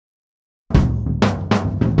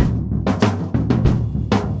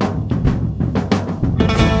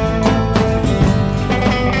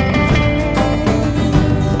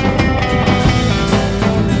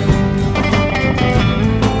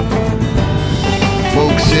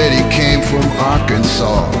from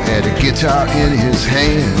Arkansas had a guitar in his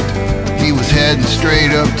hand. He was heading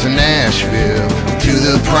straight up to Nashville, to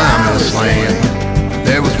the promised land.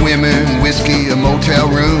 There was women, whiskey, and motel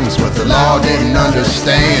rooms, but the law didn't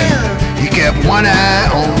understand. He kept one eye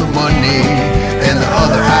on the money and the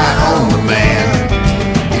other eye on the man.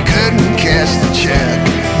 He couldn't cash the check,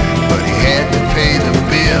 but he had to pay the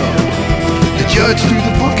bill. The judge threw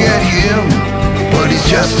the book at him, but he's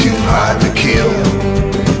just too hard to kill.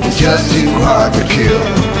 He's just too hard to kill.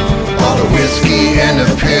 All the whiskey and the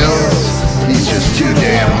pills, he's just too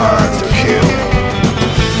damn hard to kill.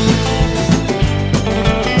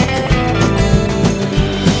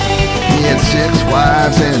 He had 6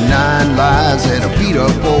 wives and 9 lives and a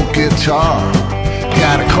beat-up old guitar.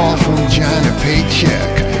 Got a call from Johnny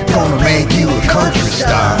Paycheck, gonna make you a country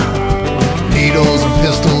star. Needles and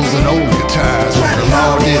pistols and old guitars, what the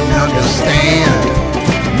law didn't understand.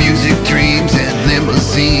 Music, dreams, and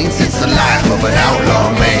limousines, it's the life of an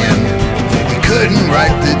outlaw man. He couldn't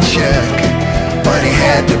write the check, but he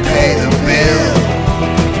had to pay the bill.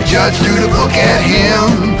 The judge threw the book at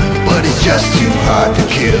him, but he's just too hard to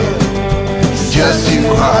kill. He's just too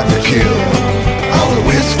hard to kill. All the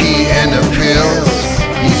whiskey and the pills,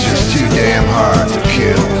 he's just too damn hard to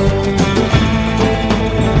kill.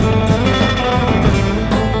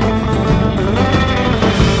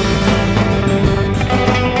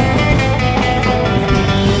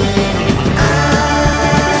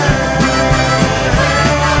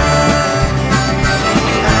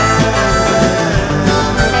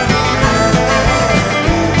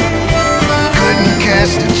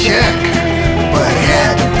 The check, but he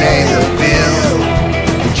had to pay the bill.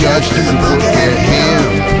 The judge threw the book at him,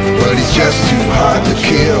 but he's just too hard to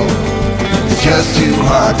kill. He's just too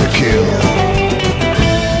hard to kill.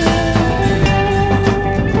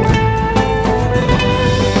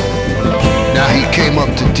 Now he came up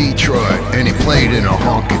to Detroit and he played in a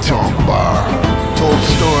honky-tonk bar. Told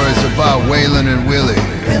stories about Waylon and Willie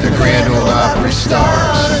and the Grand Ole Opry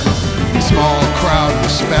stars. The small crowd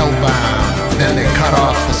was spellbound. Then they cut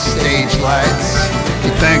off the stage lights.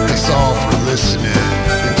 He thanked us all for listening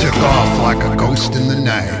and took off like a ghost in the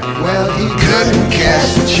night. Well, he couldn't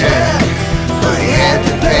cash the check, but he had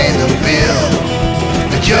to pay the bill.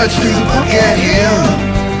 The judge threw the book at him,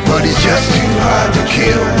 but he's just too hard to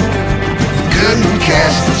kill. He couldn't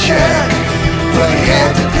cash the check, but he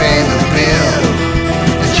had to pay the bill.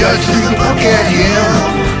 The judge threw the book at him,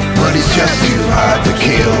 but he's just too hard to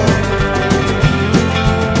kill.